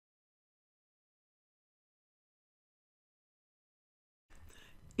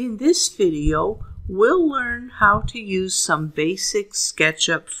In this video, we'll learn how to use some basic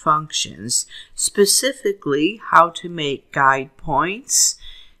SketchUp functions, specifically how to make guide points,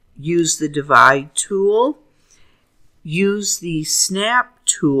 use the divide tool, use the snap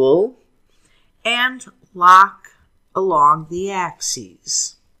tool, and lock along the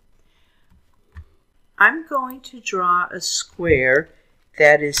axes. I'm going to draw a square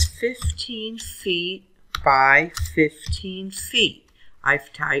that is 15 feet by 15 feet.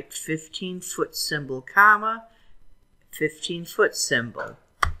 I've typed 15-foot symbol, comma, 15-foot symbol.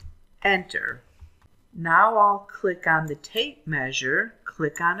 Enter. Now I'll click on the tape measure,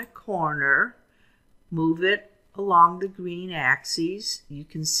 click on a corner, move it along the green axis. You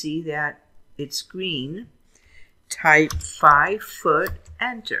can see that it's green. Type 5 foot,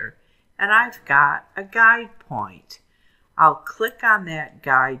 enter. And I've got a guide point. I'll click on that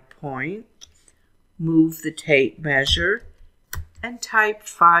guide point, move the tape measure, and type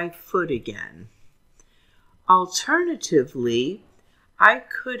 5 foot again. Alternatively, I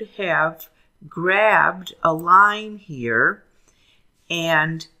could have grabbed a line here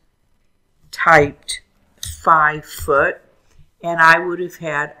and typed 5 foot, and I would have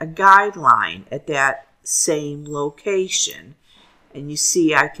had a guideline at that same location. And you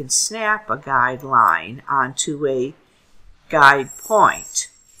see I can snap a guideline onto a guide point.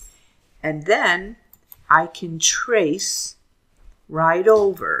 And then I can trace right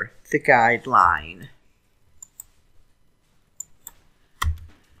over the guideline.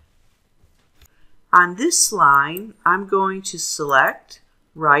 On this line, I'm going to select,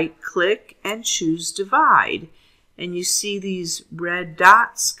 right-click, and choose Divide. And you see these red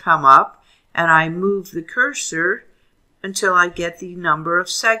dots come up, and I move the cursor until I get the number of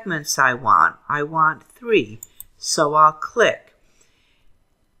segments I want. I want 3, so I'll click.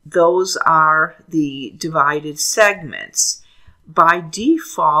 Those are the divided segments. By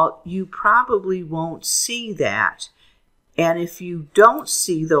default, you probably won't see that. And if you don't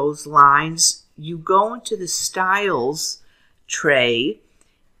see those lines, you go into the Styles tray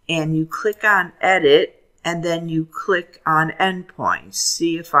and you click on Edit, and then you click on Endpoints.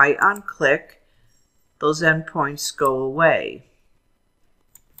 See, if I unclick, those endpoints go away.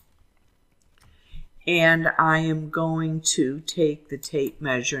 And I am going to take the tape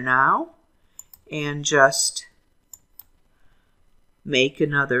measure now and just make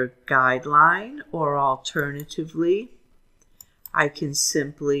another guideline, or alternatively, I can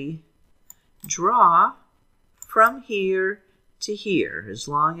simply draw from here to here as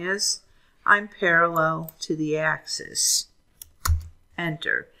long as I'm parallel to the axis.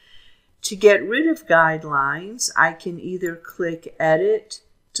 Enter. To get rid of guidelines, I can either click Edit,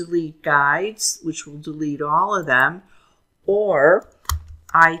 Delete Guides, which will delete all of them, or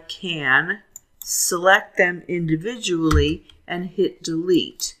I can select them individually and hit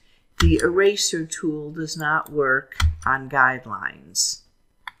Delete. The eraser tool does not work on guidelines.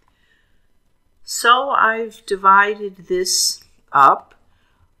 So I've divided this up.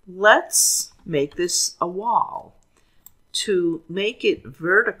 Let's make this a wall. To make it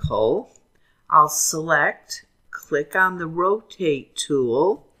vertical, I'll select, click on the Rotate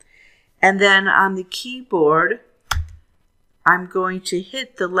tool, and then on the keyboard, I'm going to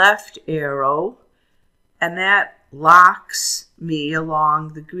hit the left arrow, and that locks me along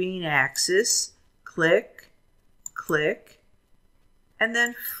the green axis. Click, click, and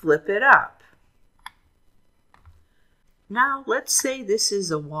then flip it up. Now let's say this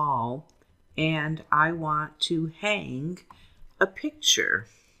is a wall and I want to hang a picture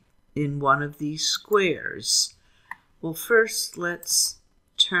in one of these squares. Well, first let's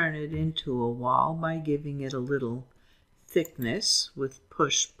turn it into a wall by giving it a little thickness with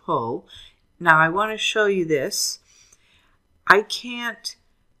push-pull. Now I want to show you this. I can't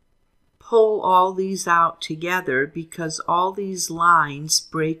pull all these out together because all these lines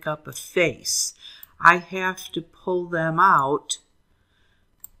break up a face. I have to pull them out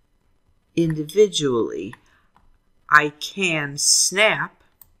individually. I can snap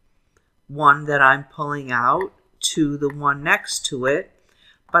one that I'm pulling out to the one next to it,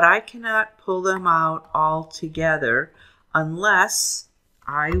 but I cannot pull them out all together unless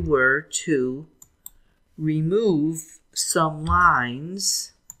I were to remove some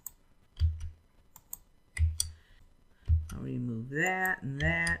lines. I'll remove that, and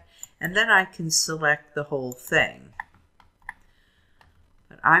then I can select the whole thing.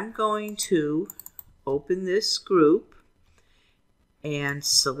 But I'm going to open this group and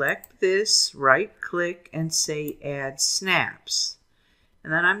select this, right-click, and say Add Snaps.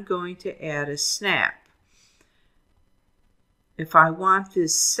 And then I'm going to add a snap. If I want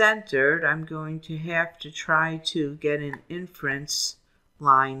this centered, I'm going to have to try to get an inference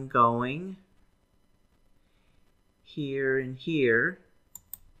line going here and here.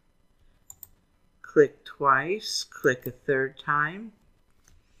 Click twice, click a third time,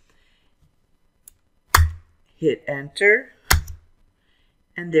 hit enter,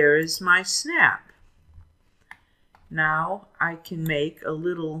 and there is my snap. Now I can make a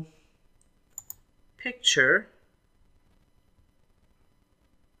little picture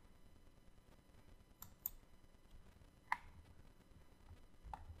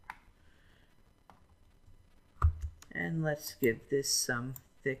and let's give this some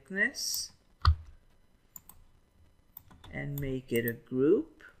thickness and make it a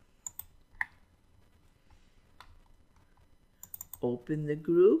group. Open the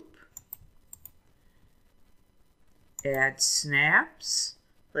group, add snaps.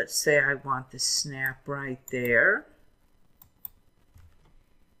 Let's say I want the snap right there.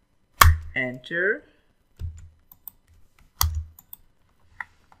 Enter.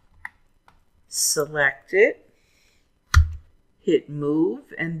 Select it. Hit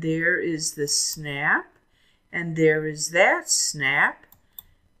move, and there is the snap, and there is that snap,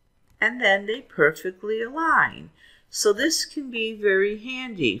 and then they perfectly align. So this can be very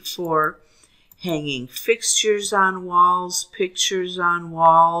handy for hanging fixtures on walls, pictures on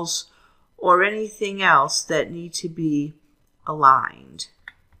walls, or anything else that need to be aligned.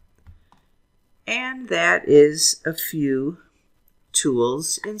 And that is a few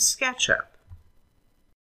tools in SketchUp.